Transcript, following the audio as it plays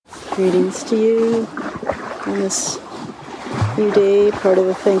Greetings to you on this new day, part of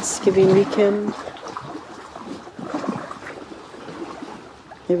the Thanksgiving weekend.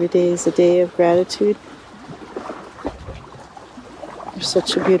 Every day is a day of gratitude. There's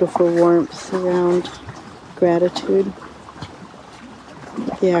such a beautiful warmth around gratitude,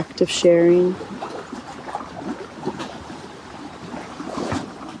 the act of sharing,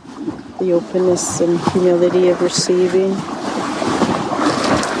 the openness and humility of receiving.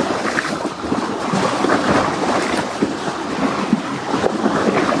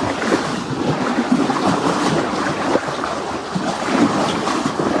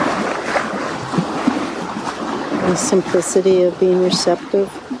 The simplicity of being receptive,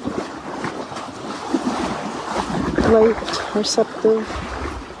 light, receptive.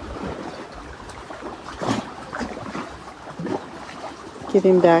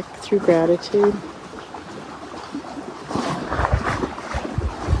 Giving back through gratitude.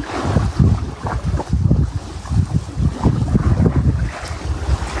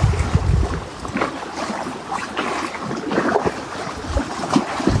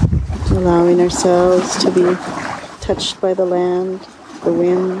 Allowing ourselves to be touched by the land, the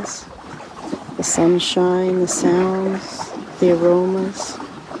winds, the sunshine, the sounds, the aromas,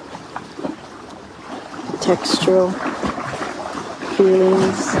 the textural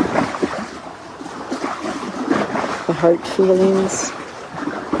feelings, the heart feelings.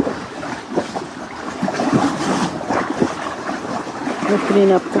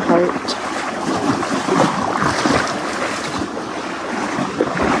 Opening up the heart.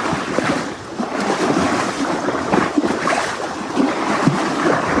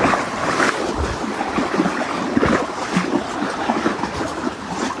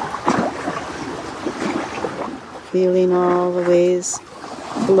 Feeling all the ways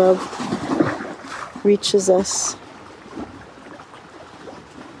love reaches us.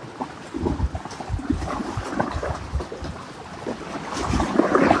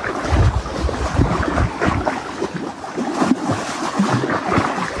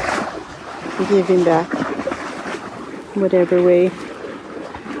 Giving back whatever way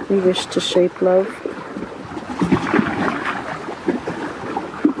we wish to shape love.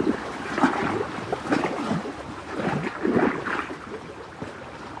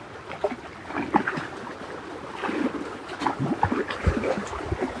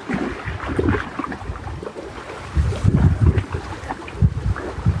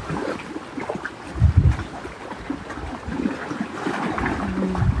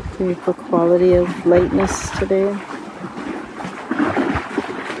 Beautiful quality of lightness today.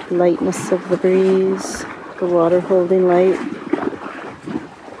 Lightness of the breeze, the water holding light,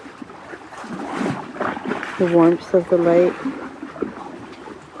 the warmth of the light.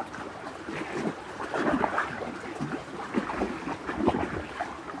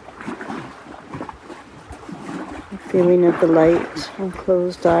 The feeling of the light on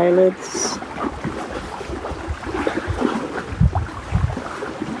closed eyelids.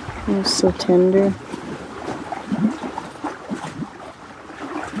 Oh, so tender.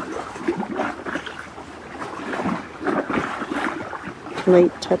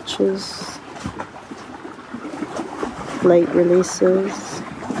 Light touches, light releases,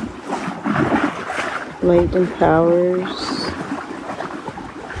 light empowers,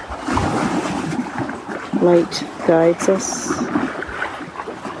 light guides us.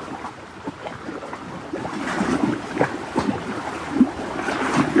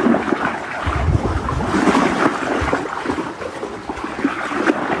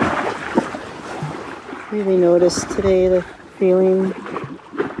 Really notice today the feeling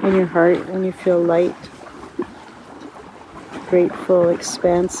in your heart when you feel light, grateful,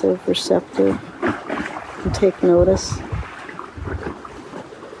 expansive, receptive, and take notice.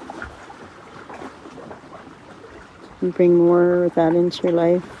 And bring more of that into your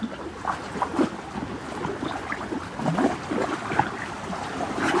life.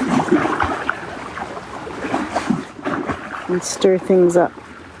 And stir things up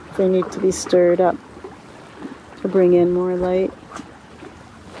if they need to be stirred up. To bring in more light.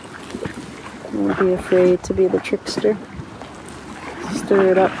 Don't be afraid to be the trickster.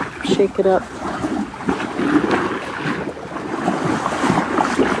 Stir it up, shake it up.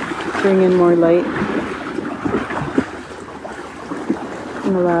 Bring in more light.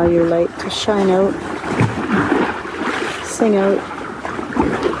 And allow your light to shine out, sing out,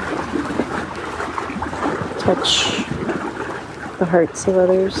 touch the hearts of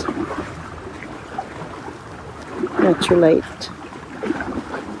others. Let your light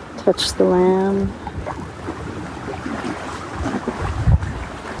touch the land.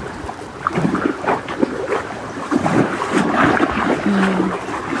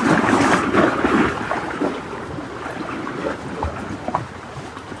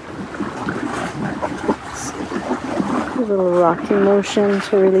 rocking motion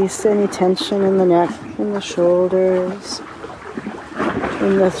to release any tension in the neck, in the shoulders,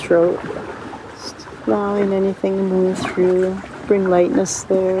 in the throat. Just allowing anything to move through. Bring lightness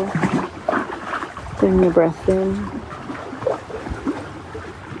there. Bring your breath in.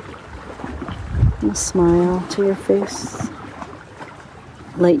 And a smile to your face.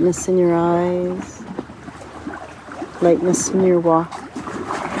 Lightness in your eyes. Lightness in your walk.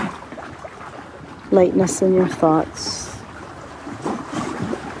 Lightness in your thoughts.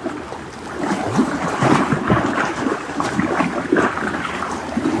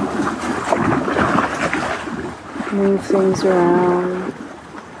 Move things around.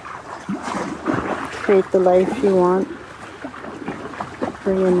 Create the life you want.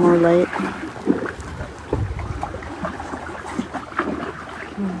 Bring in more light.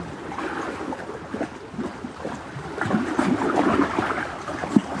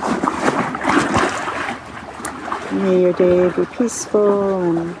 May your day be peaceful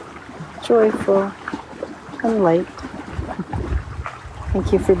and joyful and light.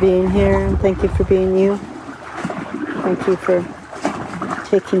 Thank you for being here, and thank you for being you. Thank you for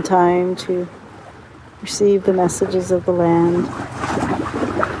taking time to receive the messages of the land.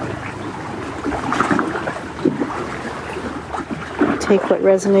 Take what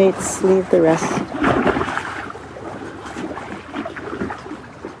resonates, leave the rest.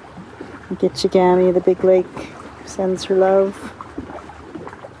 Gitchagami, the big lake, sends her love.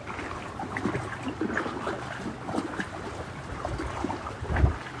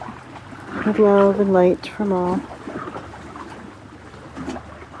 With love and light from all.